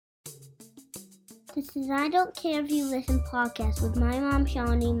This is I Don't Care If You Listen podcast with my mom,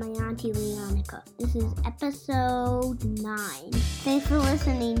 Shawnee, and my auntie, Leonica. This is episode 9. Thanks for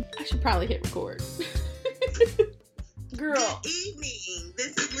listening. I should probably hit record. Girl. Good evening.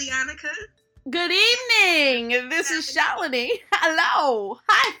 This is Leonica. Good evening. This is Shalini. Hello.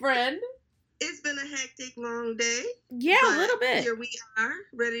 Hi, friend. It's been a hectic, long day. Yeah, a little bit. Here we are,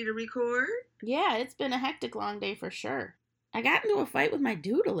 ready to record. Yeah, it's been a hectic, long day for sure. I got into a fight with my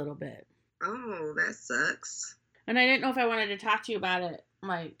dude a little bit. Oh, that sucks. And I didn't know if I wanted to talk to you about it,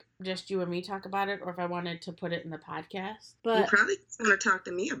 like just you and me talk about it, or if I wanted to put it in the podcast. But you probably just want to talk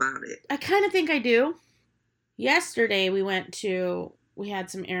to me about it. I kind of think I do. Yesterday we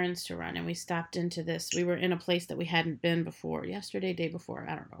had some errands to run and we stopped into this. We were in a place that we hadn't been before. Yesterday, day before,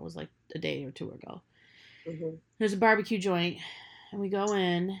 I don't know. It was like a day or two ago. Mm-hmm. There's a barbecue joint and we go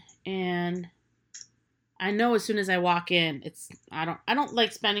in and I know as soon as I walk in, I don't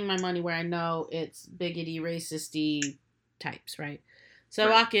like spending my money where I know it's biggity, racisty types, right? So I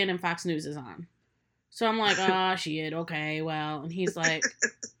walk in and Fox News is on. So I'm like, oh, shit, okay, well. And he's like,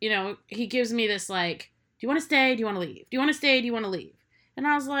 he gives me this like, do you want to stay? Do you want to leave? Do you want to stay? Do you want to leave? And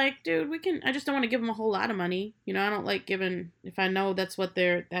I was like, dude, I just don't want to give them a whole lot of money. I don't like giving, if I know that's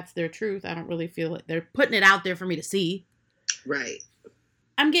their truth, I don't really feel like they're putting it out there for me to see. Right.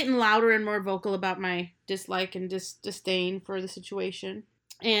 I'm getting louder and more vocal about my dislike and disdain for the situation.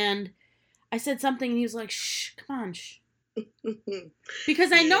 And I said something and he was like, shh, come on, shh.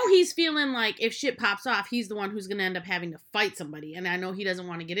 Because I know he's feeling like if shit pops off, he's the one who's going to end up having to fight somebody. And I know he doesn't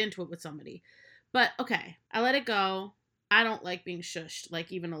want to get into it with somebody. But, okay, I let it go. I don't like being shushed,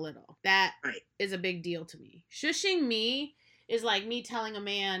 like even a little. That is a big deal to me. Shushing me is like me telling a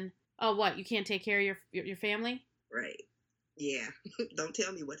man, oh, what, you can't take care of your family? Right. Yeah, don't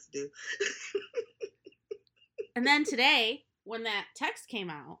tell me what to do. And then today, when that text came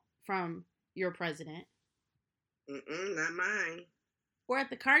out from your president. Not mine. We're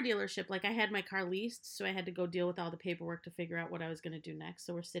at the car dealership. Like, I had my car leased, so I had to go deal with all the paperwork to figure out what I was going to do next.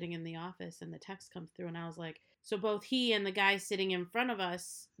 So we're sitting in the office, and the text comes through, and I was like, so both he and the guy sitting in front of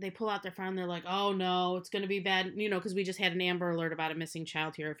us, they pull out their phone, and they're like, oh, no, it's going to be bad, because we just had an Amber Alert about a missing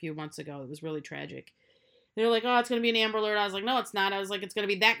child here a few months ago. It was really tragic. They were like, oh, it's going to be an Amber Alert. I was like, no, it's not. I was like, it's going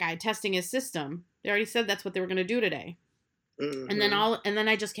to be that guy testing his system. They already said that's what they were going to do today. Mm-hmm. And then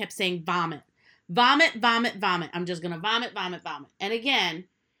I just kept saying vomit. Vomit, vomit, vomit. I'm just going to vomit, vomit, vomit. And again,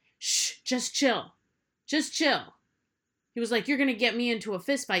 shh, just chill. Just chill. He was like, you're going to get me into a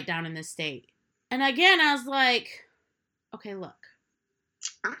fist fight down in this state. And again, I was like, okay, look.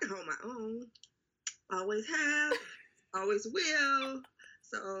 I can hold my own. Always have. Always will.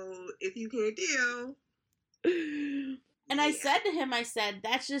 So if you can't deal. And I said to him,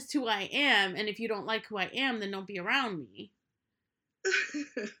 that's just who I am. And if you don't like who I am, then don't be around me.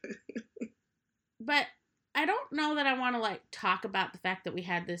 But I don't know that I want to talk about the fact that we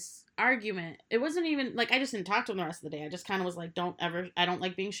had this argument. It wasn't even I just didn't talk to him the rest of the day. I just kind of was like, I don't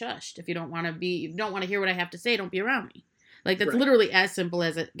like being shushed. If you don't want to hear what I have to say, don't be around me. That's literally as simple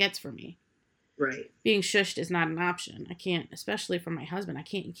as it gets for me. Right. Being shushed is not an option. I can't, especially from my husband.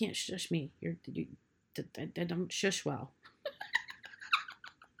 You can't shush me. I don't shush well.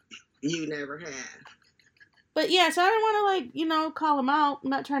 You never have. But yeah, so I don't want to call him out. I'm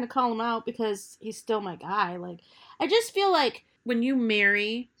not trying to call him out because he's still my guy. I just feel like when you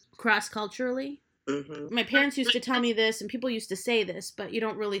marry cross-culturally, mm-hmm. My parents used to tell me this and people used to say this, but you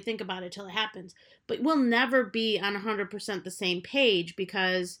don't really think about it till it happens. But we'll never be on 100% the same page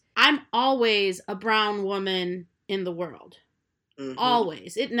because I'm always a brown woman in the world. Mm-hmm.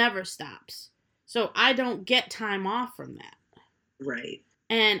 Always. It never stops. So I don't get time off from that. Right.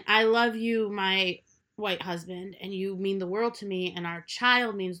 And I love you, my white husband, and you mean the world to me, and our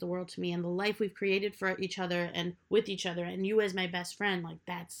child means the world to me, and the life we've created for each other and with each other, and you as my best friend,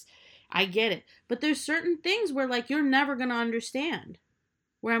 I get it. But there's certain things where, you're never going to understand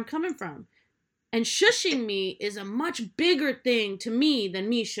where I'm coming from. And shushing me is a much bigger thing to me than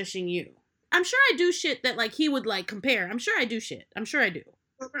me shushing you. I'm sure I do shit that, he would, compare. I'm sure I do shit. I'm sure I do.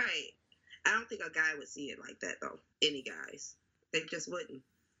 Right. I don't think a guy would see it like that, though. Any guys. They just wouldn't.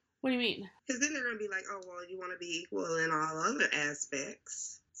 What do you mean? Because then they're going to be like, oh, well, you want to be equal in all other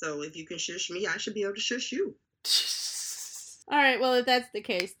aspects. So if you can shush me, I should be able to shush you. All right, well, if that's the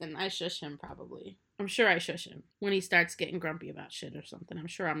case, then I shush him probably. I'm sure I shush him when he starts getting grumpy about shit or something. I'm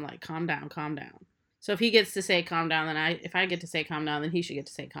sure I'm like, calm down, calm down. So if he gets to say calm down, then if I get to say calm down, then he should get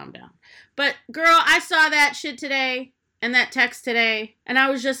to say calm down. But girl, I saw that shit today and that text today, and I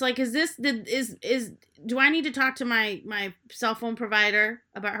was just like, do I need to talk to my cell phone provider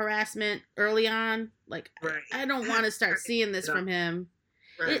about harassment early on? Like, right. I don't want to start seeing this from him.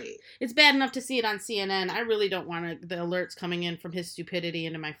 Right. It's bad enough to see it on CNN. I really don't want the alerts coming in from his stupidity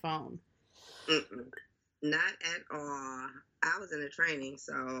into my phone. Mm-mm. Not at all. I was in a training,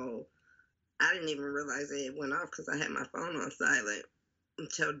 so I didn't even realize it went off because I had my phone on silent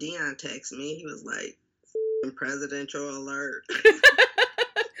until Dion texted me. He was like, presidential alert.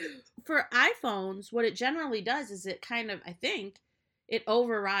 For iPhones, what it generally does is it kind of, I think, it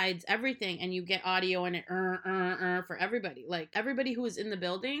overrides everything and you get audio and it for everybody. Like everybody who was in the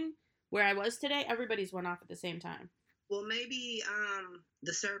building where I was today, everybody's went off at the same time. Well, maybe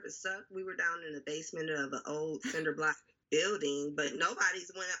the service sucked. We were down in the basement of an old cinder block building, but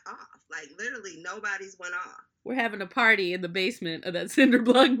nobody's went off. Like literally nobody's went off. We're having a party in the basement of that cinder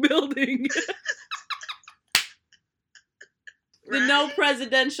block building. The Right? no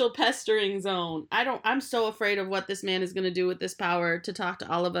presidential pestering zone. I'm so afraid of what this man is going to do with this power to talk to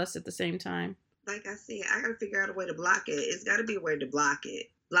all of us at the same time. Like I said, I gotta figure out a way to block it. It's gotta be a way to block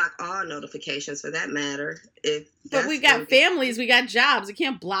it. Block all notifications for that matter. But we got families, we got jobs. We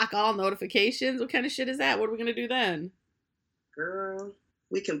can't block all notifications. What kind of shit is that? What are we going to do then? Girl,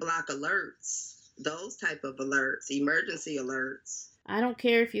 we can block alerts. Those type of alerts. Emergency alerts. I don't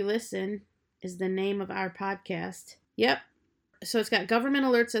care if you listen is the name of our podcast. Yep. So it's got government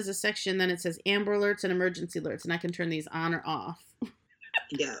alerts as a section, then it says Amber alerts and emergency alerts, and I can turn these on or off.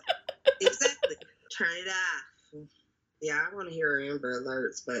 Yeah, exactly. Turn it off. Yeah, I want to hear Amber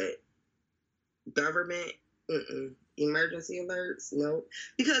alerts, but government, emergency alerts, nope.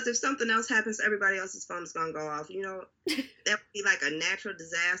 Because if something else happens, everybody else's phone is going to go off. You know, that would be like a natural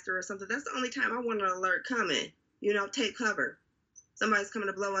disaster or something. That's the only time I want an alert coming. You know, take cover. Somebody's coming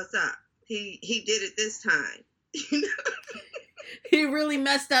to blow us up. He did it this time. You know? He really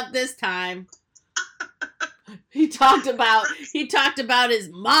messed up this time. He talked about his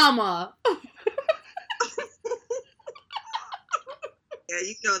mama. Yeah,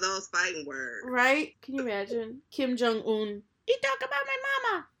 you know those fighting words. Right? Can you imagine? Kim Jong-un. He talked about my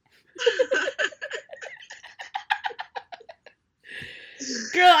mama.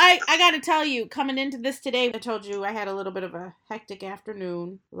 Girl, I gotta tell you, coming into this today, I told you I had a little bit of a hectic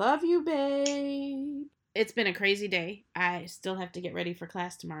afternoon. Love you, babe. It's been a crazy day. I still have to get ready for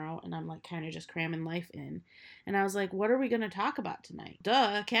class tomorrow, and I'm like kind of just cramming life in. And I was like, what are we going to talk about tonight?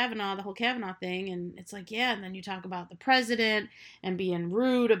 Duh, Kavanaugh, the whole Kavanaugh thing. And it's like, yeah, and then you talk about the president and being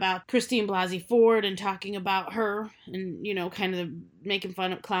rude about Christine Blasey Ford and talking about her and, you know, kind of making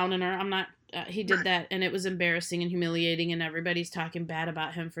fun of clowning her. I'm not, he did that, and it was embarrassing and humiliating, and everybody's talking bad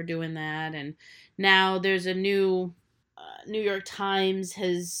about him for doing that. And now there's a new New York Times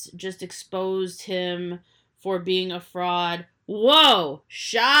has just exposed him for being a fraud. Whoa,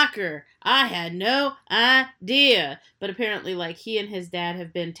 shocker. I had no idea. But apparently, like, he and his dad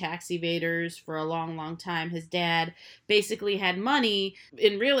have been tax evaders for a long, long time. His dad basically had money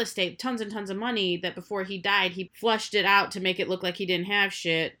in real estate, tons and tons of money, that before he died, he flushed it out to make it look like he didn't have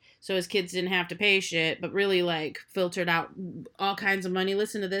shit, so his kids didn't have to pay shit, but really, like, filtered out all kinds of money.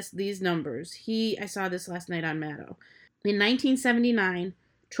 Listen to these numbers. I saw this last night on Maddow. In 1979,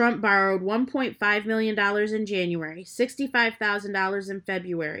 Trump borrowed $1.5 million in January, $65,000 in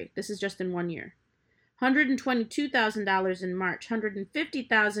February. This is just in 1 year. $122,000 in March,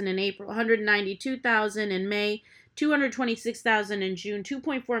 $150,000 in April, $192,000 in May, $226,000 in June,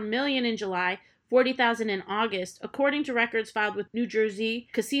 $2.4 million in July, $40,000 in August, according to records filed with New Jersey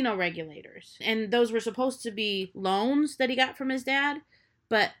casino regulators. And those were supposed to be loans that he got from his dad.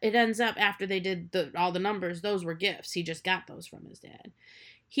 But it ends up, after they did all the numbers, those were gifts. He just got those from his dad.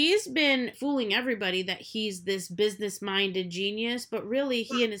 He's been fooling everybody that he's this business-minded genius, but really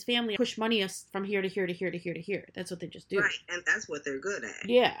he and his family push money from here to here to here to here to here. That's what they just do. Right, and that's what they're good at.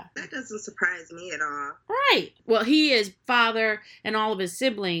 Yeah. That doesn't surprise me at all. Right. Well, his father and all of his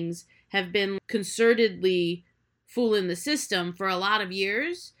siblings have been concertedly fooling the system for a lot of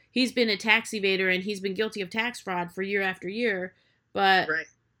years. He's been a tax evader, and he's been guilty of tax fraud for year after year. But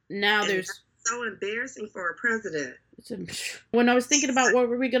now there's... That's so embarrassing for a president. When I was thinking about what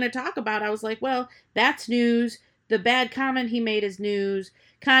were we going to talk about, I was like, well, that's news. The bad comment he made is news.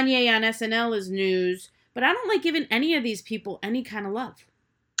 Kanye on SNL is news. But I don't like giving any of these people any kind of love.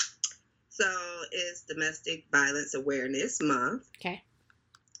 So it's Domestic Violence Awareness Month. Okay.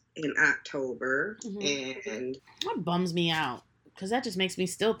 In October. Mm-hmm. And that bums me out, because that just makes me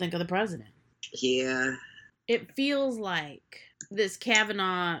still think of the president. Yeah. It feels like this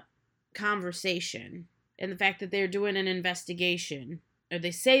Kavanaugh conversation and the fact that they're doing an investigation, or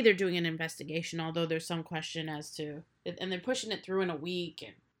they say they're doing an investigation, although there's some question as to, and they're pushing it through in a week,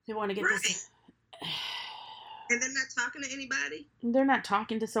 and they want to get this. And they're not talking to anybody? They're not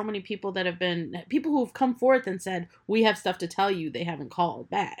talking to so many people that have been, people who have come forth and said, we have stuff to tell you, they haven't called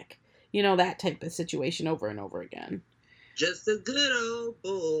back. You know, that type of situation over and over again. Just a good old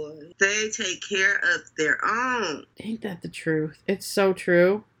boy. They take care of their own. Ain't that the truth? It's so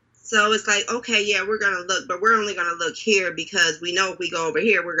true. So it's like, okay, yeah, we're going to look, but we're only going to look here because we know if we go over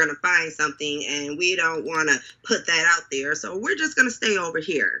here, we're going to find something, and we don't want to put that out there. So we're just going to stay over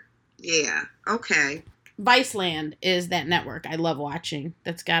here. Yeah, okay. Viceland is that network I love watching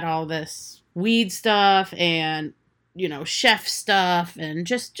that's got all this weed stuff and, you know, chef stuff and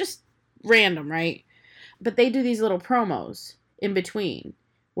just random, right? But they do these little promos in between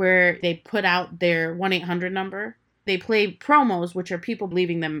where they put out their 1-800 number. They play promos, which are people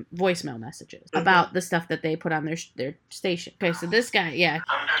leaving them voicemail messages about the stuff that they put on their station. Okay, so this guy, yeah.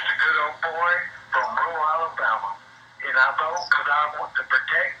 I'm just a good old boy from rural Alabama, and I vote because I want to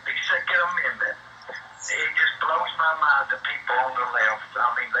protect the Second Amendment. It just blows my mind, the people on the left. I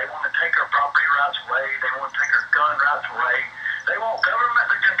mean, they want to take our property rights away. They want to take our gun rights away. They want government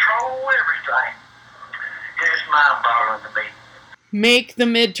to control everything. It's mind-boggling to me. Make the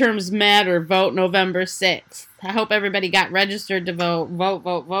midterms matter. Vote November 6th. I hope everybody got registered to vote. Vote,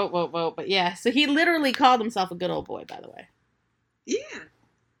 vote, vote, vote, vote. But yeah, so he literally called himself a good old boy, by the way. Yeah.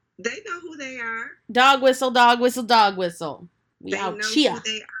 They know who they are. Dog whistle, dog whistle, dog whistle. We They out know here. who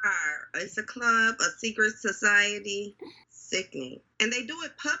they are. It's a club, a secret society. Sickening. And they do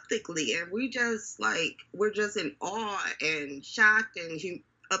it publicly, and we're just in awe and shocked and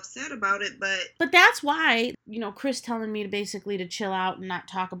upset about it, But that's why, you know, Chris telling me to chill out and not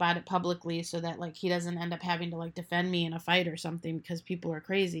talk about it publicly so that, like, he doesn't end up having to, like, defend me in a fight or something because people are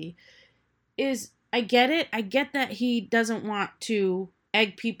crazy, is, I get it. I get that he doesn't want to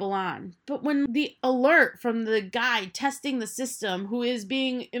egg people on. But when the alert from the guy testing the system who is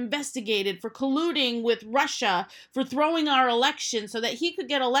being investigated for colluding with Russia for throwing our election so that he could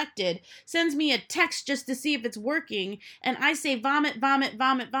get elected sends me a text just to see if it's working, and I say vomit, vomit,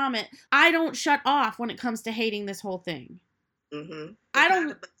 vomit, vomit, I don't shut off when it comes to hating this whole thing. mm-hmm. I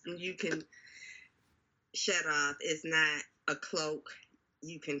don't... You can shut off. It's not a cloak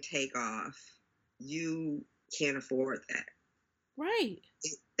you can take off. You can't afford that. Right.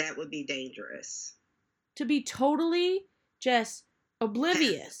 That would be dangerous. To be totally just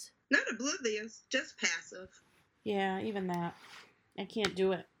oblivious. Not oblivious, just passive. Yeah, even that. I can't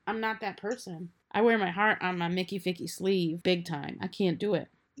do it. I'm not that person. I wear my heart on my Mickey Ficky sleeve big time. I can't do it.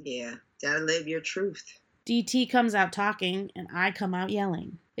 Yeah, gotta live your truth. DT comes out talking and I come out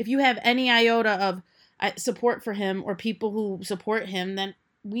yelling. If you have any iota of support for him or people who support him, then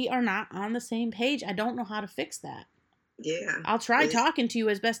we are not on the same page. I don't know how to fix that. Yeah. I'll try talking to you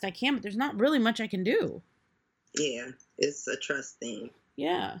as best I can, but there's not really much I can do. Yeah, it's a trust thing.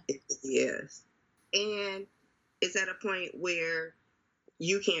 Yeah. Yes. And it's at a point where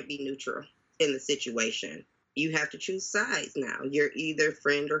you can't be neutral in the situation. You have to choose sides now. You're either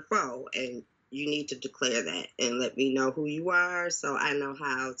friend or foe, and you need to declare that and let me know who you are so I know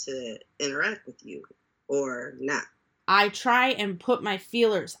how to interact with you or not. I try and put my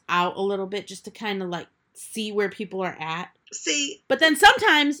feelers out a little bit just to kind of like see where people are at. See, but then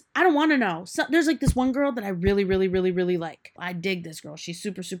sometimes I don't want to know. So, there's like this one girl that I really, really, really, really like. I dig this girl. She's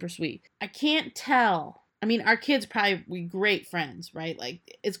super, super sweet. I can't tell. I mean, our kids probably be great friends, right?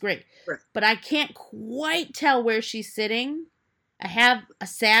 Like, it's great. Right. But I can't quite tell where she's sitting. I have a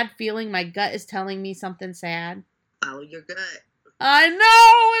sad feeling. My gut is telling me something sad. Follow your gut. I know,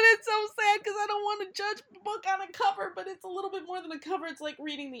 and it's so sad because I don't want to judge the book on a cover, but it's a little bit more than a cover. It's like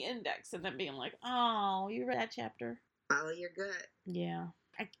reading the index and then being like, oh, you read that chapter? Follow your gut. Yeah.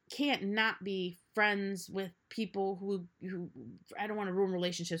 I can't not be friends with people who I don't want to ruin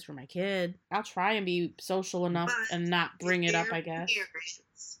relationships for my kid. I'll try and be social enough and not bring it up, I guess.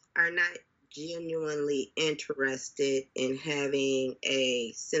 Parents are not genuinely interested in having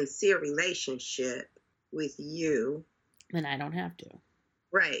a sincere relationship with you, then I don't have to.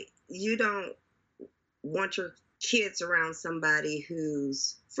 Right. You don't want your kids around somebody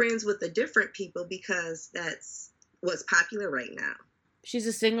who's friends with the different people because that's what's popular right now. She's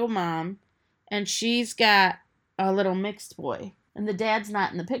a single mom, and she's got a little mixed boy, and the dad's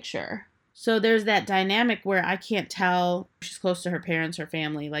not in the picture. So there's that dynamic where I can't tell she's close to her parents, her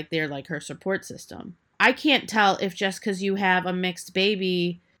family, like they're like her support system. I can't tell if just because you have a mixed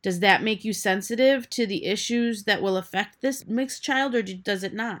baby, does that make you sensitive to the issues that will affect this mixed child, or does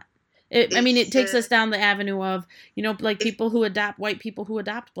it not? It takes us down the avenue of, you know, like people who adopt, white people who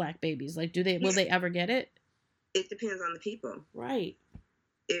adopt black babies. Like, will they ever get it? It depends on the people. Right.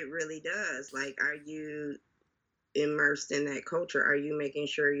 It really does. Like, are you immersed in that culture? Are you making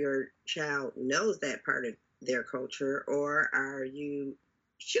sure your child knows that part of their culture, or are you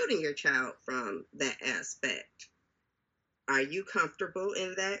shielding your child from that aspect? Are you comfortable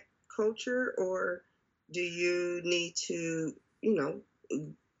in that culture, or do you need to,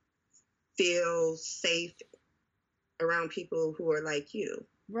 feel safe around people who are like you?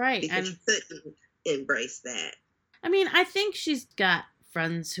 Right. Because And you couldn't embrace that. I mean, I think she's got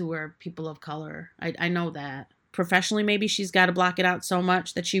friends who are people of color. I know that. Professionally, maybe she's got to block it out so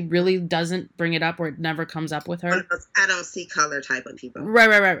much that she really doesn't bring it up, or it never comes up with her. I don't see color type of people.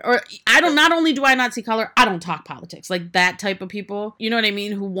 Right. Or not only do I not see color, I don't talk politics. Like that type of people, you know what I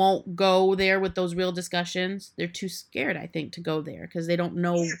mean? Who won't go there with those real discussions. They're too scared, I think, to go there because they don't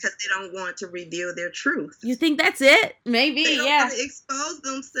know. Yeah, because they don't want to reveal their truth. You think that's it? Maybe, they don't yeah. want to expose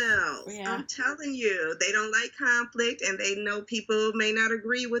themselves. Yeah. I'm telling you, they don't like conflict, and they know people may not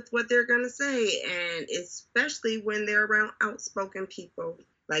agree with what they're going to say, and especially when they're around outspoken people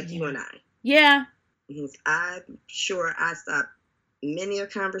like you and I. Yeah. I'm sure I stopped many a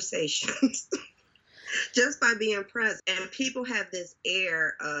conversations just by being present. And people have this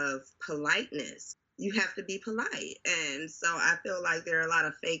air of politeness. You have to be polite. And so I feel like there are a lot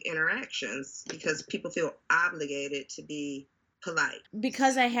of fake interactions because people feel obligated to be polite.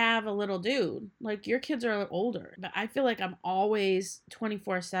 Because I have a little dude. Like, your kids are older, but I feel like I'm always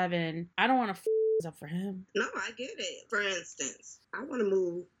 24/7. I don't want to up for him. No, I get it. For instance, I want to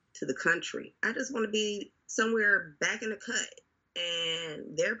move to the country. I just want to be somewhere back in the cut.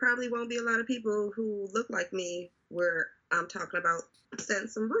 And there probably won't be a lot of people who look like me where I'm talking about setting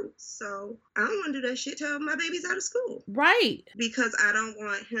some roots. So I don't want to do that shit till my baby's out of school. Right. Because I don't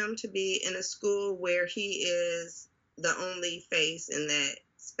want him to be in a school where he is the only face in that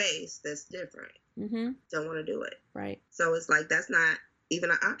space that's different. Mm-hmm. Don't want to do it. Right. So it's like that's not even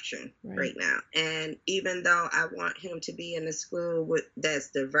an option right now. And even though I want him to be in a school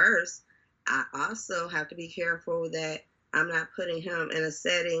that's diverse, I also have to be careful that I'm not putting him in a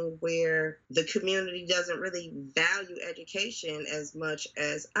setting where the community doesn't really value education as much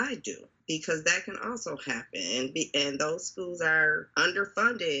as I do, because that can also happen. And those schools are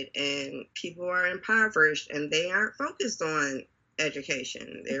underfunded and people are impoverished and they aren't focused on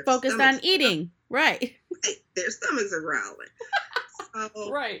education. They're focused on eating. Right. Their stomachs are growling.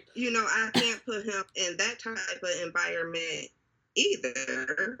 So, right. I can't put him in that type of environment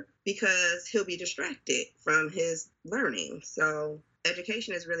either because he'll be distracted from his learning. So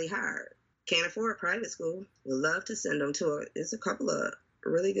education is really hard. Can't afford private school. Would love to send them to there's a couple of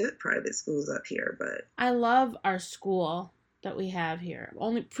really good private schools up here, but I love our school that we have here.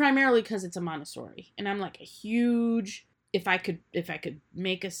 Primarily because it's a Montessori. And I'm like a huge if I could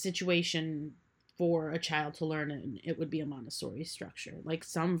make a situation for a child to learn in, it would be a Montessori structure, like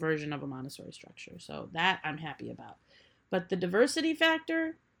some version of a Montessori structure. So that I'm happy about. But the diversity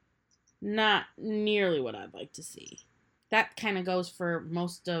factor, not nearly what I'd like to see. That kind of goes for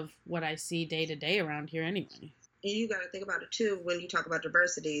most of what I see day to day around here anyway. And you got to think about it too. When you talk about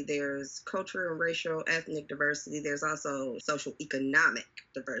diversity, there's cultural and racial, ethnic diversity. There's also social economic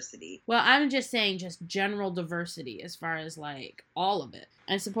diversity. Well, I'm just saying just general diversity as far as like all of it.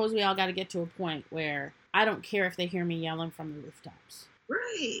 I suppose we all got to get to a point where I don't care if they hear me yelling from the rooftops.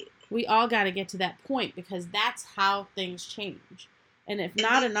 Right. We all got to get to that point because that's how things change. And if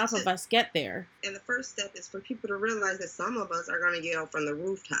not enough of us get there. And the first step is for people to realize that some of us are going to yell from the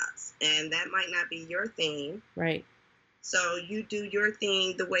rooftops. And that might not be your thing. Right. So you do your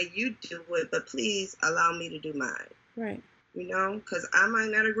thing the way you do it, but please allow me to do mine. Right. Because I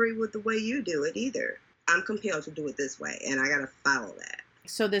might not agree with the way you do it either. I'm compelled to do it this way, and I got to follow that.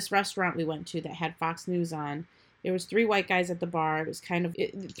 So this restaurant we went to that had Fox News on, there was 3 white guys at the bar. It was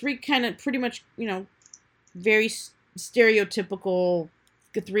pretty much, very stereotypical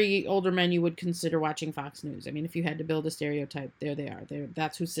 3 older men you would consider watching Fox News. I mean, if you had to build a stereotype, there they are.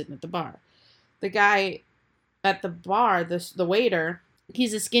 That's who's sitting at the bar. The guy at the bar, the waiter,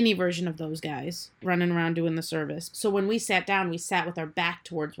 he's a skinny version of those guys running around doing the service. So when we sat down, we sat with our back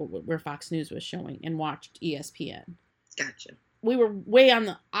towards where Fox News was showing and watched ESPN. Gotcha. We were way on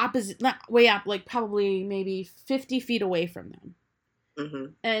the opposite, not way up, like probably maybe 50 feet away from them. Mm-hmm.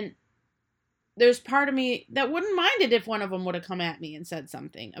 And there's part of me that wouldn't mind it if one of them would have come at me and said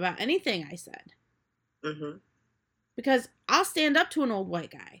something about anything I said. Mm-hmm. Because I'll stand up to an old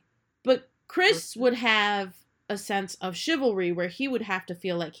white guy. But Chris would have a sense of chivalry where he would have to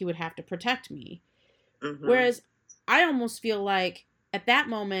feel like he would have to protect me. Mm-hmm. Whereas I almost feel like at that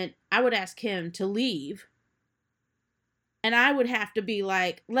moment, I would ask him to leave. And I would have to be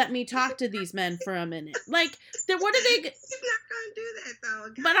like, let me talk to these men for a minute. Like, what are they... He's not going to do that,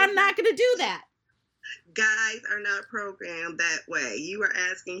 though. But I'm not going to do that. Guys are not programmed that way. You are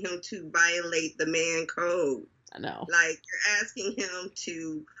asking him to violate the man code. I know. Like, you're asking him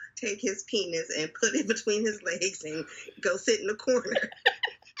to take his penis and put it between his legs and go sit in the corner.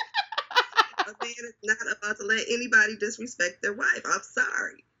 A man is not about to let anybody disrespect their wife. I'm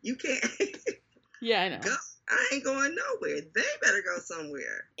sorry. You can't. Yeah, I know. Go. I ain't going nowhere. They better go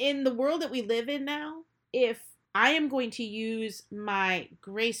somewhere. In the world that we live in now, if I am going to use my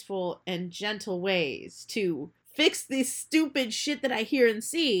graceful and gentle ways to fix this stupid shit that I hear and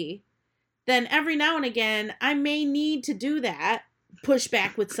see, then every now and again, I may need to do that. Push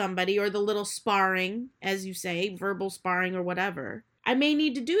back with somebody, or the little sparring, as you say, verbal sparring or whatever. I may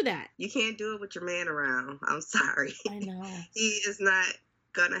need to do that. You can't do it with your man around. I'm sorry. I know. He is not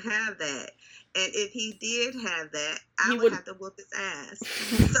gonna have that. And if he did have that, I He would would- have to whoop his ass.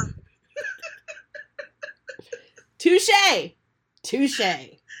 So, Touche! Touche.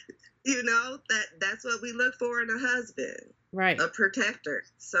 you know, that's what we look for in a husband, Right. a protector.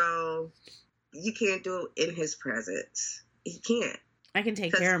 So you can't do it in his presence. You can't. I can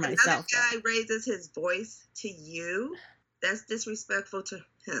take 'Cause care of if myself. another guy raises his voice to you, that's disrespectful to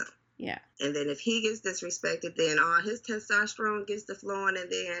him. Yeah. And then if he gets disrespected, then all his testosterone gets to flowing,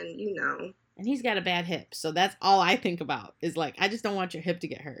 and then, you know. And he's got a bad hip. So that's all I think about is like, I just don't want your hip to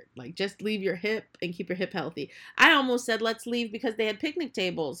get hurt. Like, just leave your hip and keep your hip healthy. I almost said, let's leave because they had picnic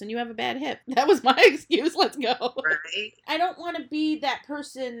tables and you have a bad hip. That was my excuse. Let's go. Right? I don't want to be that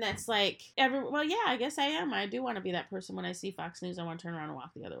person that's like, well, yeah, I guess I am. I do want to be that person when I see Fox News. I want to turn around and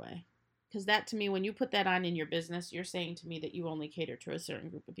walk the other way. Because that, to me, when you put that on in your business, you're saying to me that you only cater to a certain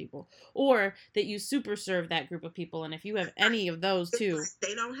group of people, or that you super serve that group of people. And if you have any of those It's too, like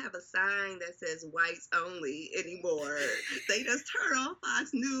they don't have a sign that says whites only anymore. They just turn on Fox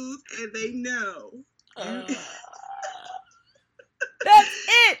News and they know. that's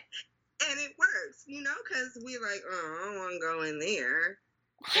it. And it works, you know, because we're like, oh, I don't want to go in there.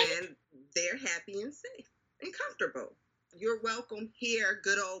 And they're happy and safe and comfortable. You're welcome here,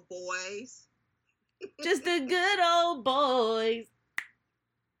 good old boys. Just the good old boys.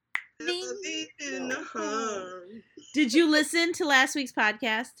 In the home. Did you listen to last week's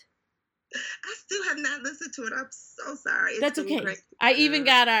podcast? I still have not listened to it. I'm so sorry. It's That's been okay. great. I even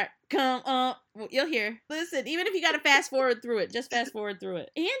got our come up. You'll hear. Listen, even if you got to fast forward through it, just fast forward through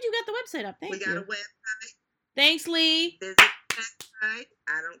it. And you got the website up. Thank We you. got a website. Thanks, Lee. Visit the website.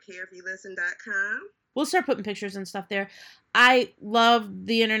 I don't care if you listen.com. We'll start putting pictures and stuff there. I love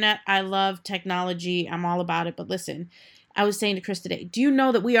the internet. I love technology. I'm all about it. But listen, I was saying to Chris today, do you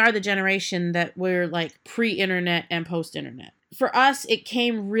know that we are the generation that we're like pre-internet and post-internet? For us, it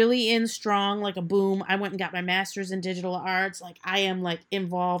came really in strong, like a boom. I went and got my master's in digital arts. Like, I am like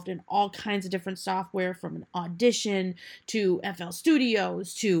involved in all kinds of different software, from an Audition to FL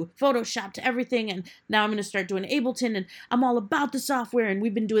Studios to Photoshop to everything. And now I'm going to start doing Ableton, and I'm all about the software. And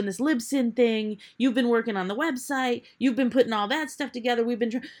we've been doing this Libsyn thing. You've been working on the website. You've been putting all that stuff together. We've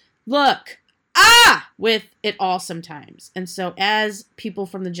been look. With it all sometimes. And so as people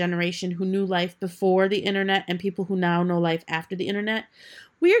from the generation who knew life before the internet and people who now know life after the internet,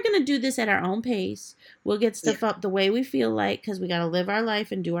 we are going to do this at our own pace. We'll get stuff up the way we feel like, because we got to live our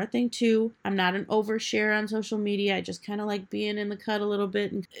life and do our thing too. I'm not an overshare on social media. I just kind of like being in the cut a little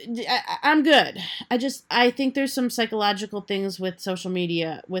bit. And I'm good. I think there's some psychological things with social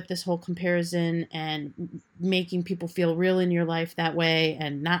media, with this whole comparison and making people feel real in your life that way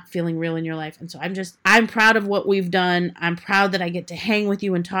and not feeling real in your life. And so I'm proud of what we've done. I'm proud that I get to hang with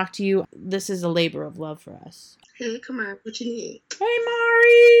you and talk to you. This is a labor of love for us. Hey, come on, what you need? Hey,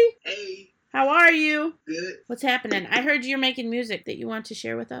 Mari. Hey, How are you? good. What's happening? I heard you're making music that you want to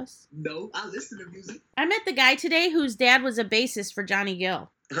share with us. No, I listen to music. I met the guy today whose dad was a bassist for Johnny Gill.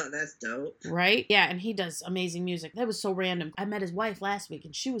 Oh, that's dope. Right? Yeah, and he does amazing music. That was so random. I met his wife last week,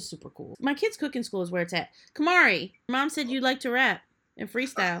 and she was super cool. My kids' cooking school is where it's at. Kamari, Mom said you'd like to rap and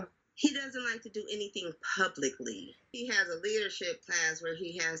freestyle. He doesn't like to do anything publicly. He has a leadership class where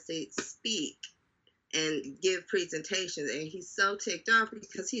he has to speak and give presentations, and he's so ticked off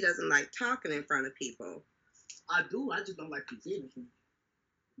because he doesn't like talking in front of people. I do. I just don't like presenting.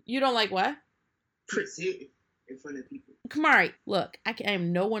 You don't like what? Present in front of people. Kamari, look, I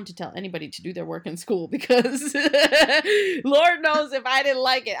am no one to tell anybody to do their work in school because Lord knows if I didn't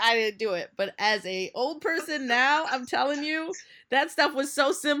like it, I didn't do it. But as a old person now, I'm telling you, that stuff was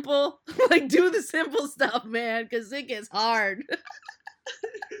so simple. Like, do the simple stuff, man, because it gets hard.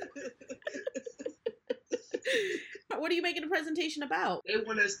 What are you making a presentation about? They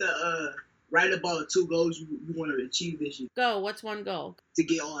want us to write about 2 goals you want to achieve this year. Go. What's one goal? To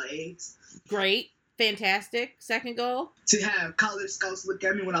get all A's. Great. Fantastic. Second goal? To have college scouts look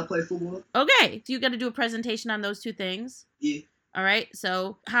at me when I play football. Okay. So you got to do a presentation on those 2 things. Yeah. All right.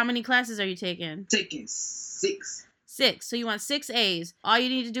 So how many classes are you taking? Taking 6. 6. So you want 6 A's. All you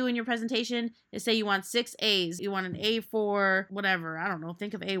need to do in your presentation is say you want 6 A's. You want an A for whatever. I don't know.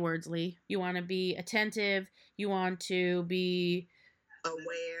 Think of A words, Lee. You want to be attentive. You want to be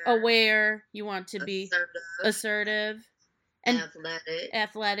aware. You want to be assertive. And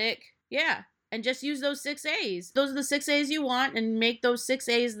athletic. Yeah. And just use those 6 A's. Those are the 6 A's you want, and make those 6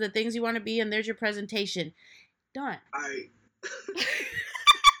 A's the things you want to be, and there's your presentation. Done. All right.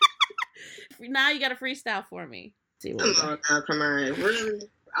 Now you got to freestyle for me. See what Come on now, Kamari. Really?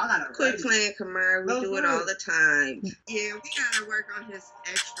 I gotta Quit playing, Kamari. We No, do it no. all the time. Yeah, we gotta work on his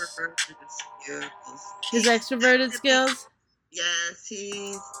extroverted skills. His extroverted skills? Yes,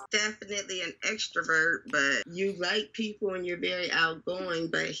 he's definitely an extrovert, but you like people and you're very outgoing,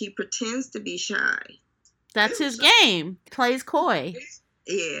 but he pretends to be shy. That's his game. Plays coy.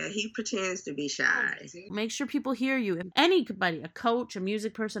 Yeah, he pretends to be shy. Make sure people hear you. If anybody, a coach, a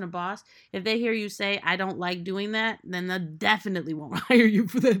music person, a boss, if they hear you say, I don't like doing that, then they definitely won't hire you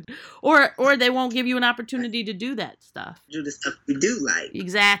for that. Or they won't give you an opportunity to do that stuff. Do the stuff you do like.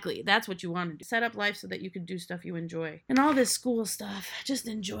 Exactly. That's what you want to do. Set up life so that you can do stuff you enjoy. And all this school stuff, just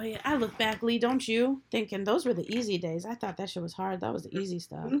enjoy it. I look back, Lee, don't you? Thinking those were the easy days. I thought that shit was hard. That was the easy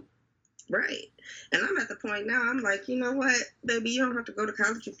stuff. Right. And I'm at the point now, I'm like, you know what, baby, you don't have to go to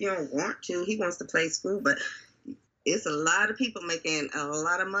college if you don't want to. He wants to play school, but it's a lot of people making a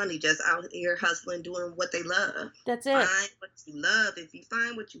lot of money just out here hustling, doing what they love. That's it. Find what you love. If you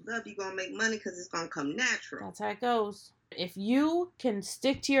find what you love, you're going to make money because it's going to come natural. That's how it goes. If you can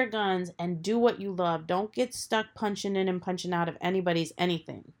stick to your guns and do what you love, don't get stuck punching in and punching out of anybody's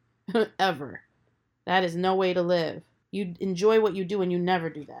anything. Ever. That is no way to live. You enjoy what you do and you never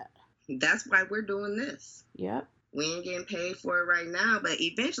do that. That's why we're doing this. Yep. We ain't getting paid for it right now, but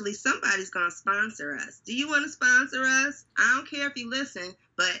eventually somebody's going to sponsor us. Do you want to sponsor us? I don't care if you listen,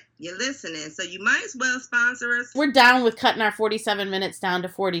 but you're listening, so you might as well sponsor us. We're down with cutting our 47 minutes down to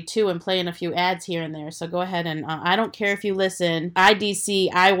 42 and playing a few ads here and there, so go ahead and I don't care if you listen,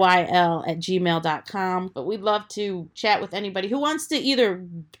 idciyl@gmail.com, but we'd love to chat with anybody who wants to either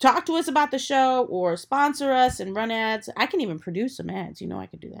talk to us about the show or sponsor us and run ads. I can even produce some ads. You know I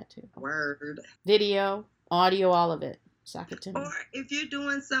could do that too. Word. Video, audio, all of it. Suck it to me. Or if you're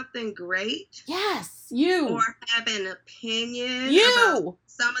doing something great. Yes, you. Or have an opinion You. about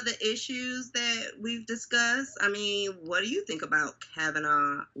some of the issues that we've discussed. I mean, what do you think about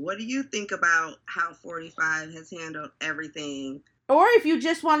Kavanaugh? What do you think about how 45 has handled everything? Or if you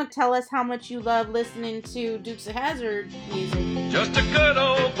just want to tell us how much you love listening to Dukes of Hazzard music. Just a good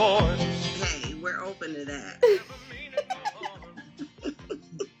old boy. Hey, we're open to that.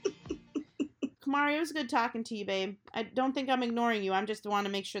 Kamari, it was good talking to you, babe. I don't think I'm ignoring you. I just want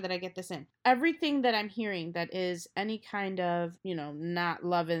to make sure that I get this in. Everything that I'm hearing that is any kind of, not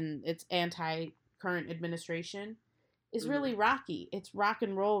loving its anti-current administration is really rocky. It's rock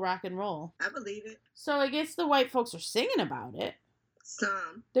and roll, rock and roll. I believe it. So I guess the white folks are singing about it.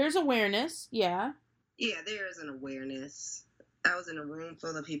 Some. There's awareness, yeah. Yeah, there is an awareness. I was in a room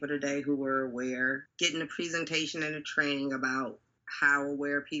full of people today who were aware, getting a presentation and a training about how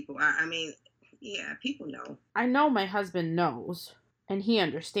aware people are. I mean, yeah, people know. I know my husband knows, and he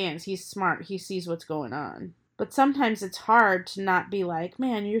understands. He's smart. He sees what's going on. But sometimes it's hard to not be like,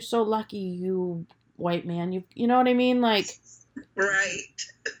 man, you're so lucky, you white man. You know what I mean? Like, right.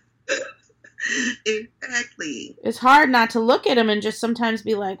 Exactly. It's hard not to look at him and just sometimes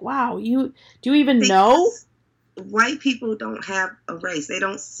be like, wow, do you even know? White people don't have a race. They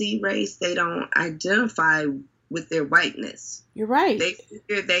don't see race. They don't identify with their whiteness. You're right. They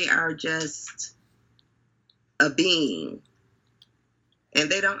figure they are just a being. And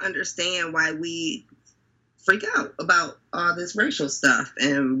they don't understand why we freak out about all this racial stuff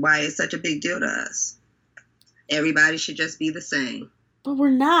and why it's such a big deal to us. Everybody should just be the same. But we're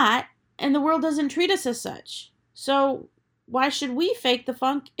not, and the world doesn't treat us as such. So why should we fake the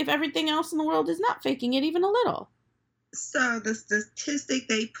funk if everything else in the world is not faking it even a little? So the statistic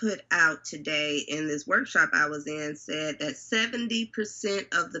they put out today in this workshop I was in said that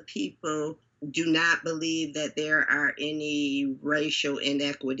 70% of the people do not believe that there are any racial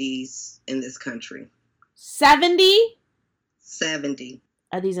inequities in this country. 70? 70.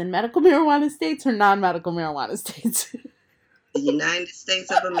 Are these in medical marijuana states or non-medical marijuana states? The United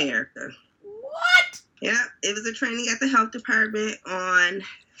States of America. What? Yeah, it was a training at the health department on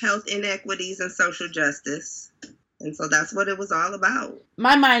health inequities and social justice. And so that's what it was all about.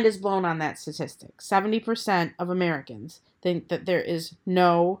 My mind is blown on that statistic. 70% of Americans think that there is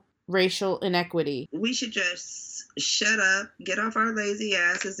no racial inequity. We should just shut up, get off our lazy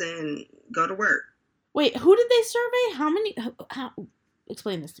asses, and go to work. Wait, who did they survey? How many? How,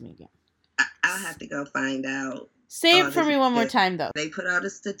 explain this to me again. I'll have to go find out. Say it for me one more time, though. They put out a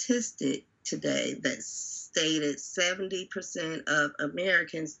statistic today that stated 70% of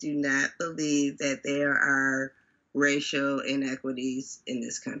Americans do not believe that there are racial inequities in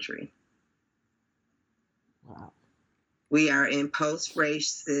this country. Wow. We are in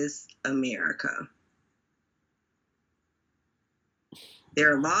post-racist America.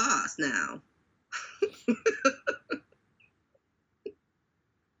 There are laws now.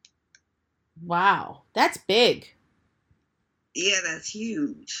 Wow. That's big. Yeah, that's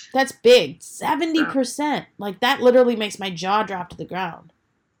huge. That's big. 70%. Like, that literally makes my jaw drop to the ground.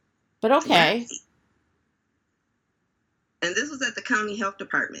 But okay. Right. And this was at the county health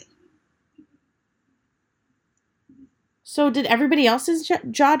department. So did everybody else's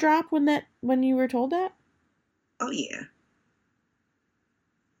jaw drop when you were told that? Oh, yeah.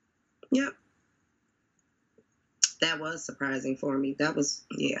 Yep. That was surprising for me. That was,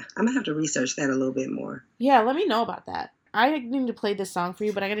 yeah. I'm going to have to research that a little bit more. Yeah, let me know about that. I need to play this song for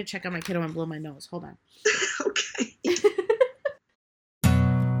you, but I got to check on my kiddo and blow my nose. Hold on. Okay.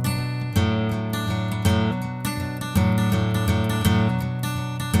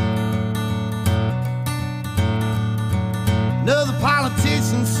 Another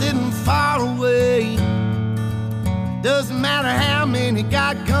politician sitting far away. Doesn't matter how many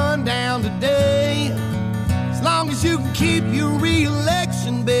got gunned down today. As long as you can keep your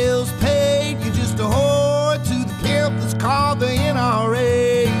re-election bills paid, you're just a whore to the pimp that's called the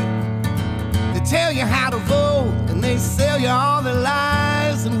NRA. They tell you how to vote and they sell you all their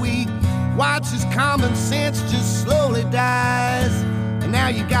lies, and we watch as common sense just slowly dies. And now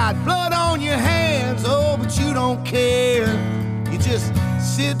you got blood on your hands, oh, but you don't care. You just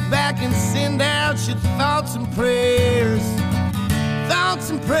sit back and send out your thoughts and prayers. Thoughts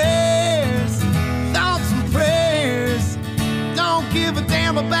and prayers, thoughts and prayers. Don't give a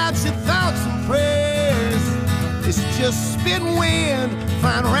damn about your thoughts and prayers. It's just spitting wind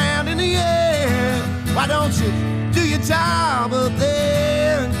flying around in the air. Why don't you do your job up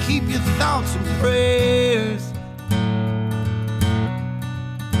there and keep your thoughts and prayers?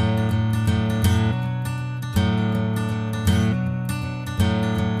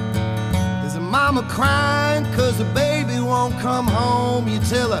 Mama crying 'cause the baby won't come home. You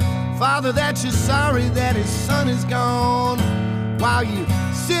tell her father that you're sorry that his son is gone, while you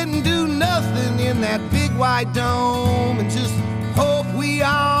sit and do nothing in that big white dome and just hope we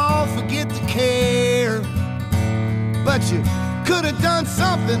all forget to care. But you could have done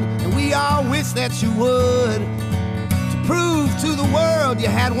something, and we all wish that you would, to prove to the world you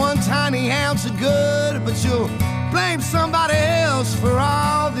had one tiny ounce of good. But you'll blame somebody else for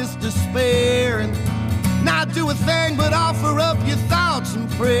all this despair and not do a thing but offer up your thoughts and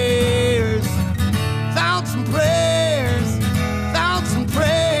prayers. Thoughts and prayers, thoughts and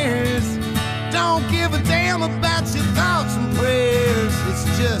prayers. Don't give a damn about your thoughts and prayers. It's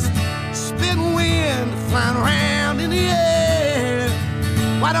just spitting wind flying around in the air.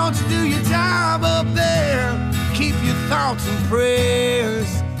 Why don't you do your job up there? Keep your thoughts and prayers.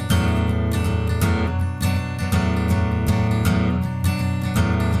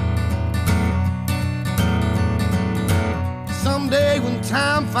 Someday when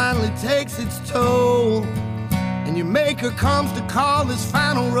time finally takes its toll and your maker comes to call his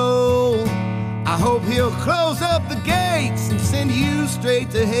final roll, I hope he'll close up the gates and send you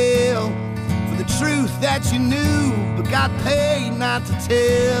straight to hell for the truth that you knew but got paid not to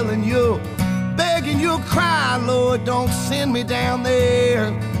tell. And you'll beg and you'll cry, Lord, don't send me down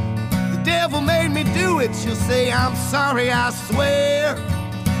there. The devil made me do it. You'll say, I'm sorry, I swear.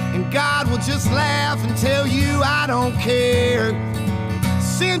 And God will just laugh and tell you I don't care.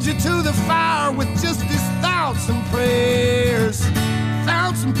 Send you to the fire with just his thoughts and prayers.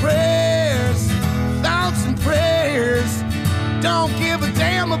 Thoughts and prayers, thoughts and prayers. Don't give a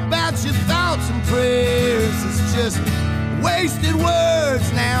damn about your thoughts and prayers. It's just wasted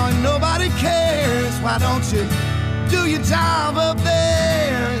words now and nobody cares. Why don't you do your job up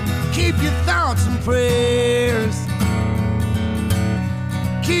there? Keep your thoughts and prayers.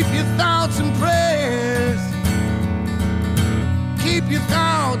 Keep your thoughts and prayers. Keep your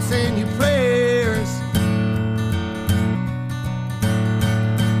thoughts and your prayers.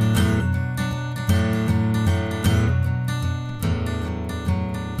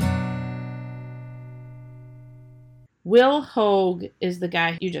 Will Hogue is the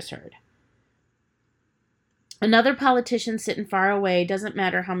guy you just heard. Another politician sitting far away. Doesn't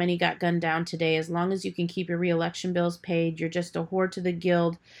matter how mmany got gunned down today. As long as you can keep your re-election bills paid, you're just a whore to the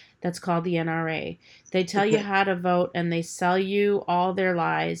guild that's called the NRA. They tell you how to vote, and they sell you all their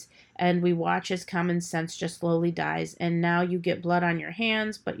lies, and we watch as common sense just slowly dies, and now you get blood on your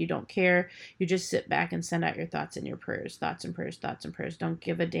hands, but you don't care. You just sit back and send out your thoughts and your prayers. Thoughts and prayers, thoughts and prayers. Don't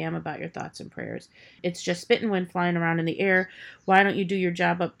give a damn about your thoughts and prayers. It's just spit and wind flying around in the air. Why don't you do your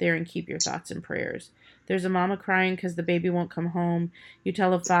job up there and keep your thoughts and prayers? There's a mama crying because the baby won't come home. You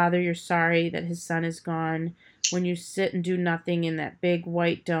tell a father you're sorry that his son is gone. When you sit and do nothing in that big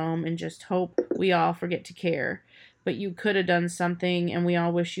white dome and just hope we all forget to care. But you could have done something, and we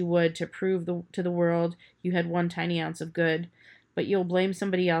all wish you would, to prove to the world you had one tiny ounce of good. But you'll blame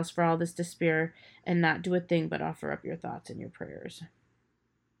somebody else for all this despair and not do a thing but offer up your thoughts and your prayers.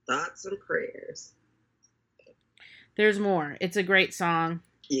 Thoughts and prayers. There's more. It's a great song.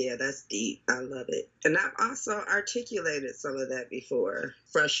 Yeah, that's deep. I love it. And I've also articulated some of that before.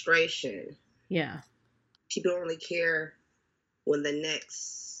 Frustration. Yeah. People only care when the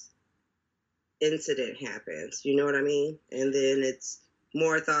next incident happens. You know what I mean? And then it's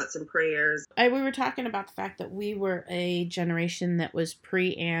more thoughts and prayers. We were talking about the fact that we were a generation that was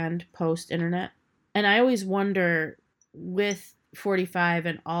pre and post-internet. And I always wonder, with 45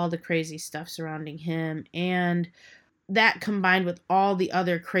 and all the crazy stuff surrounding him, and that combined with all the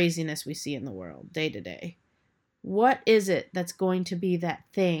other craziness we see in the world day to day, what is it that's going to be that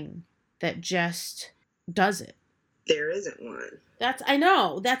thing that just does it? There isn't one. I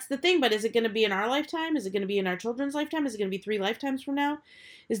know, that's the thing, but is it going to be in our lifetime? Is it going to be in our children's lifetime? Is it going to be 3 lifetimes from now?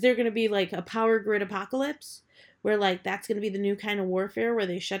 Is there going to be like a power grid apocalypse where like that's going to be the new kind of warfare where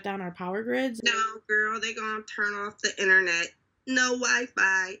they shut down our power grids? No, girl, they're going to turn off the internet. No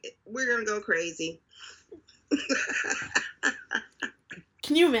Wi-Fi. We're going to go crazy.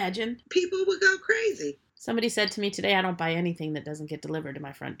 Can you imagine? People would go crazy. Somebody said to me today, I don't buy anything that doesn't get delivered to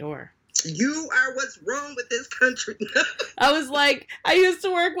my front door. You are what's wrong with this country. I was like, I used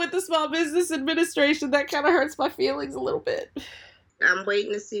to work with the Small Business Administration. That kind of hurts my feelings a little bit. I'm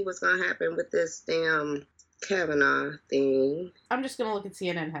waiting to see what's going to happen with this damn Kavanaugh thing. I'm just going to look at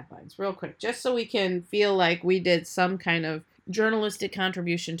CNN headlines real quick, just so we can feel like we did some kind of journalistic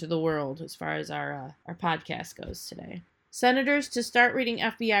contribution to the world as far as our podcast goes today. Senators to start reading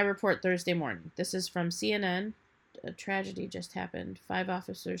FBI report Thursday morning. This is from CNN. A tragedy just happened. 5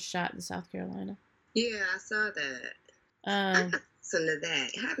 officers shot in South Carolina. Yeah, I saw that. I listened to that.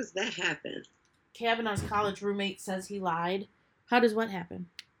 How does that happen? Kavanaugh's college roommate says he lied. How does what happen?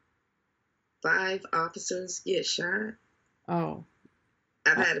 5 officers get shot? Oh.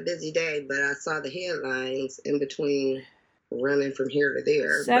 I've had a busy day, but I saw the headlines in between running from here to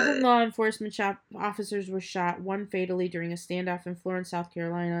there. 7 law enforcement officers were shot, 1 fatally during a standoff in Florence, South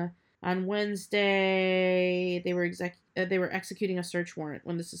Carolina. On Wednesday, they were executing a search warrant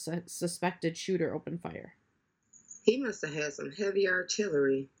when the suspected shooter opened fire. He must have had some heavy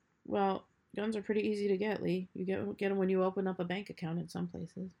artillery. Well, guns are pretty easy to get, Lee. You get them when you open up a bank account in some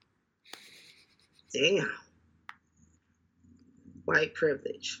places. Damn. White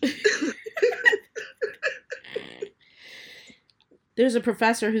privilege. There's a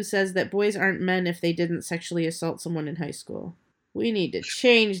professor who says that boys aren't men if they didn't sexually assault someone in high school. We need to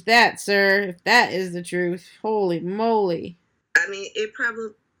change that, sir, if that is the truth. Holy moly. I mean, it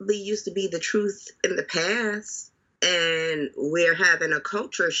probably used to be the truth in the past, and we're having a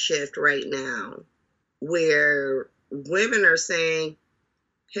culture shift right now where women are saying,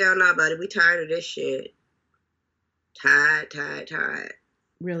 hell no, buddy, we tired of this shit. Tired.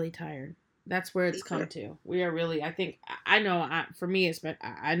 Really tired. That's where it's come to. We are really, I think, I know, for me,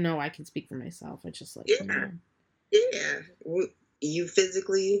 I know I can speak for myself. It's just like, Yeah. You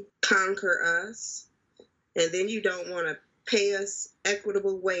physically conquer us, and then you don't want to pay us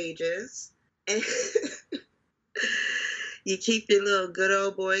equitable wages, and you keep your little good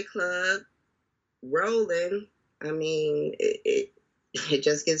old boy club rolling. I mean, it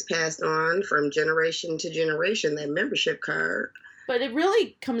just gets passed on from generation to generation, that membership card. But it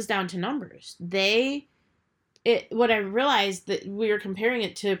really comes down to numbers. What I realized that we were comparing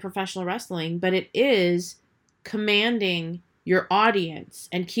it to professional wrestling, but it is commanding your audience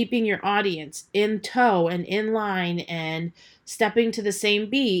and keeping your audience in tow and in line and stepping to the same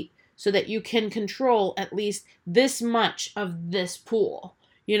beat so that you can control at least this much of this pool,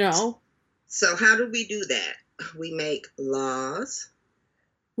 you know? So how do we do that? We make laws.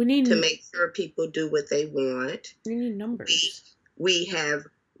 We need to make sure people do what they want. We need numbers. We have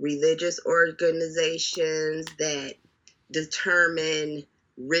religious organizations that determine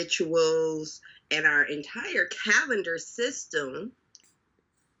rituals, and our entire calendar system.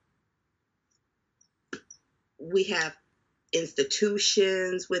 We have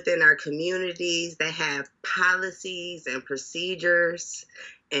institutions within our communities that have policies and procedures,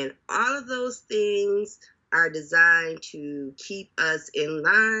 And all of those things are designed to keep us in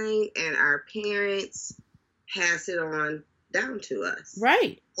line, and our parents pass it on down to us.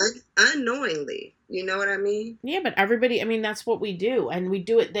 Right. Unknowingly. You know what I mean? Yeah, but everybody, I mean, that's what we do. And we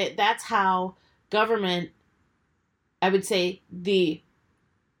do it, that's how government, I would say, the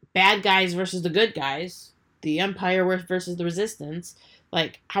bad guys versus the good guys, the empire versus the resistance,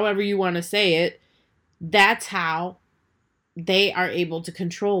 like, however you want to say it, that's how they are able to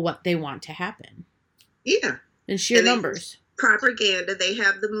control what they want to happen. Yeah. In sheer numbers. Propaganda, they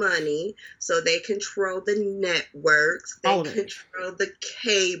have the money, so they control the networks, they control the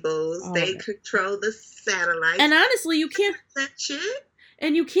cables, they control the satellites. And honestly, you can't... that shit.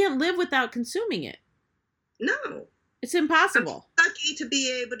 And you can't live without consuming it. No. It's impossible. I'm lucky to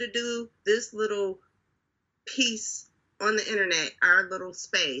be able to do this little piece on the internet, our little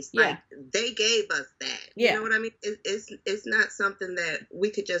space. Yeah. Like, they gave us that. Yeah. You know what I mean? It's not something that we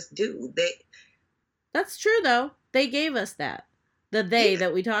could just do. That's true, though. They gave us that. The they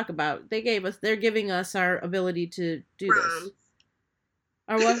that we talk about. They're giving us our ability to do crumbs. This.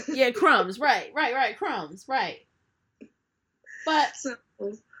 Or what? Yeah, crumbs. Right. Crumbs. Right. But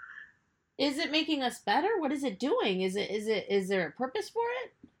is it making us better? What is it doing? Is there a purpose for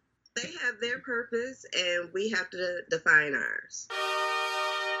it? They have their purpose, and we have to define ours.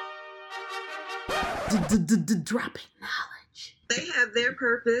 Dropping knowledge. They have their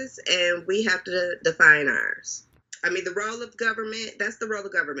purpose, and we have to define ours. I mean, the role of government, that's the role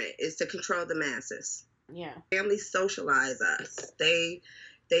of government, is to control the masses. Yeah. Families socialize us. They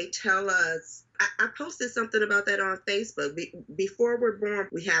tell us, I posted something about that on Facebook. Before we're born,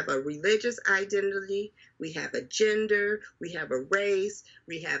 we have a religious identity, we have a gender, we have a race,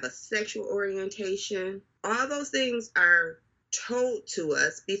 we have a sexual orientation. All those things are told to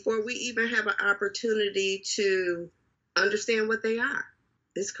us before we even have an opportunity to understand what they are.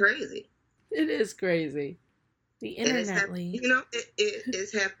 It's crazy. It is crazy. The internet. You know, it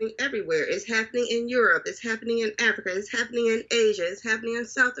is happening everywhere. It's happening in Europe. It's happening in Africa. It's happening in Asia. It's happening in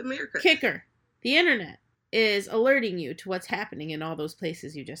South America. Kicker. The internet is alerting you to what's happening in all those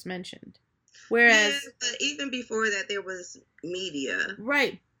places you just mentioned. Whereas... Yeah, but even before that, there was media.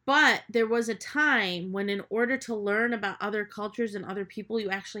 Right. But there was a time when in order to learn about other cultures and other people, you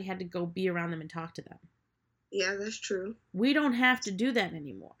actually had to go be around them and talk to them. Yeah, that's true. We don't have to do that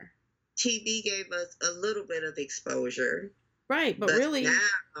anymore. TV gave us a little bit of exposure. Right, but really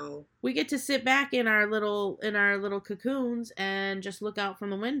now we get to sit back in our little cocoons and just look out from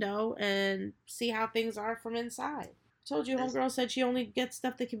the window and see how things are from inside. I told you, homegirl said she only gets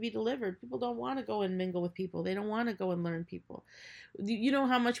stuff that can be delivered. People don't want to go and mingle with people. They don't want to go and learn people. You know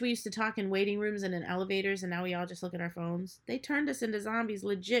how much we used to talk in waiting rooms and in elevators, and now we all just look at our phones? They turned us into zombies,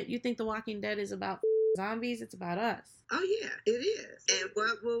 legit. You think The Walking Dead is about zombies? It's about us. Oh, yeah, it is. And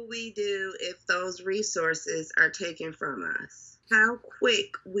what will we do if those resources are taken from us? How quick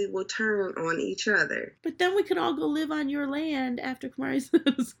we will turn on each other. But then we could all go live on your land after Kamari's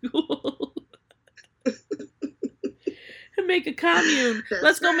out of school. And make a commune.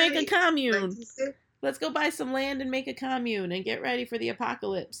 Let's go make a commune. Let's go buy some land and make a commune and get ready for the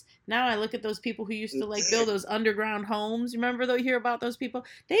apocalypse. Now I look at those people who used to build those underground homes. Remember though, you hear about those people?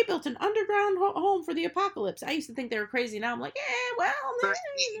 They built an underground home for the apocalypse. I used to think they were crazy. Now I'm like,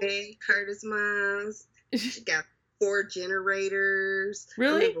 Curtis Moms. She got 4 generators.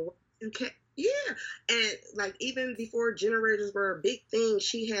 Really? Yeah. And like even before generators were a big thing,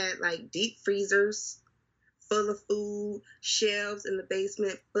 she had like deep freezers full of food, shelves in the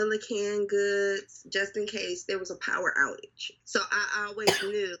basement full of canned goods, just in case there was a power outage. So I always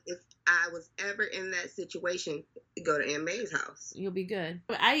knew if I was ever in that situation, go to Aunt May's house. You'll be good.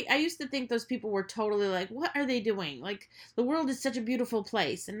 I used to think those people were totally like, what are they doing? Like, the world is such a beautiful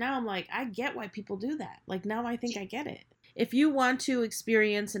place. And now I'm like, I get why people do that. Like, now I think I get it. If you want to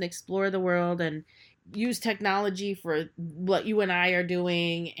experience and explore the world and use technology for what you and I are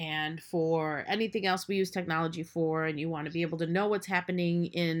doing and for anything else we use technology for, and you want to be able to know what's happening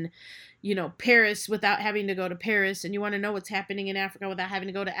in, Paris without having to go to Paris, and you want to know what's happening in Africa without having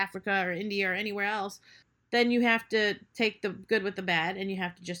to go to Africa or India or anywhere else, then you have to take the good with the bad, and you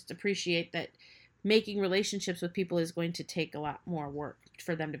have to just appreciate that making relationships with people is going to take a lot more work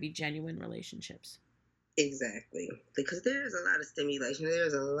for them to be genuine relationships. Exactly. Because there's a lot of stimulation.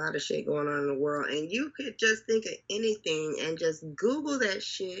 There's a lot of shit going on in the world. And you could just think of anything and just Google that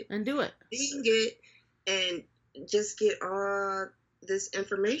shit. And do it. Bing it and just get all this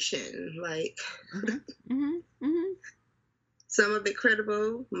information. Like, some of it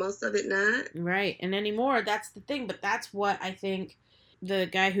credible, most of it not. Right. And anymore, that's the thing. But that's what I think the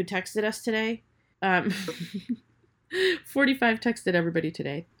guy who texted us today, 45 texted everybody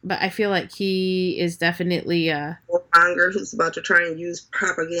today. But I feel like he is definitely Monger who's about to try and use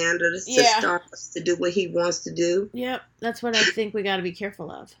propaganda to start us to do what he wants to do. Yep, that's what I think we got to be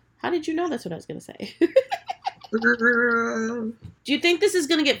careful of. How did you know that's what I was going to say? Girl. Do you think this is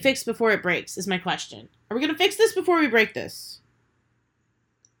going to get fixed before it breaks, is my question. Are we going to fix this before we break this?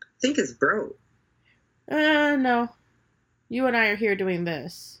 I think it's broke. No. You and I are here doing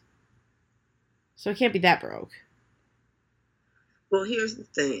this. So it can't be that broke. Well, here's the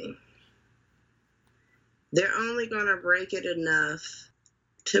thing. They're only going to break it enough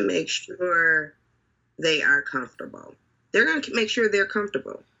to make sure they are comfortable. They're going to make sure they're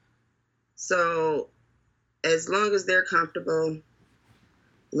comfortable. So as long as they're comfortable,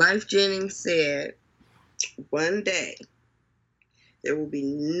 Life Jennings said, one day there will be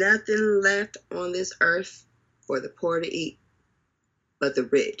nothing left on this earth for the poor to eat but the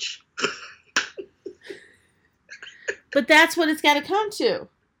rich. But that's what it's got to come to.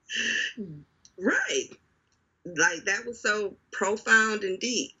 Right. Like, that was so profound and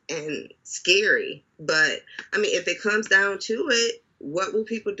deep and scary. But, I mean, if it comes down to it, what will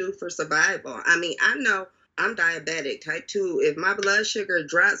people do for survival? I mean, I know I'm diabetic, type 2. If my blood sugar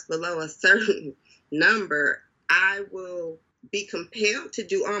drops below a certain number, I will be compelled to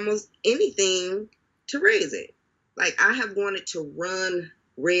do almost anything to raise it. Like, I have wanted to run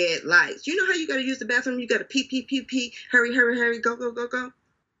red lights. You know how you got to use the bathroom? You got to pee, hurry, go. Girl,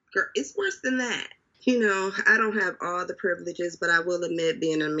 it's worse than that. You know, I don't have all the privileges, but I will admit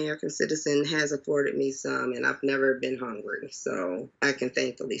being an American citizen has afforded me some, and I've never been hungry. So I can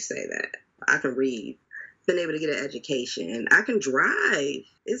thankfully say that. I can read, been able to get an education. I can drive.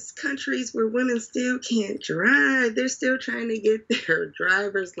 It's countries where women still can't drive. They're still trying to get their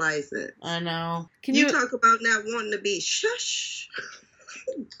driver's license. I know. Can you talk about not wanting to be shush?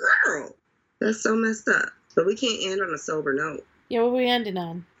 Girl, that's so messed up. But we can't end on a sober note. Yeah, what are we ending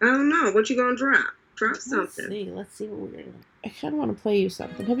on? I don't know. What you gonna drop? Drop something. Let's see what we're gonna. I kind of want to play you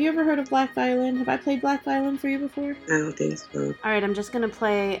something. Have you ever heard of Black Violin? Have I played Black Violin for you before? I don't think so. All right, I'm just gonna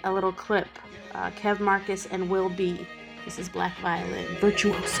play a little clip. Kev Marcus and Will B. This is Black Violin,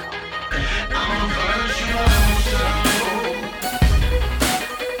 Virtuoso. I'm a virtuoso.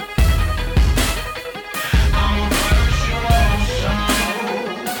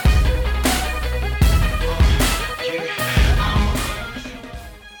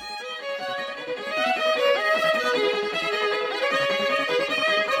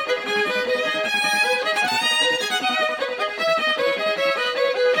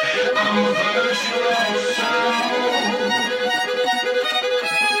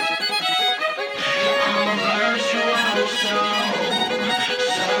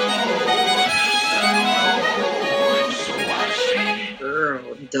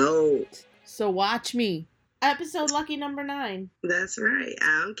 Dope. So watch me. Episode lucky number 9. That's right.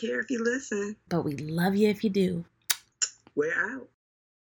 I don't care if you listen. But we love you if you do. We're out.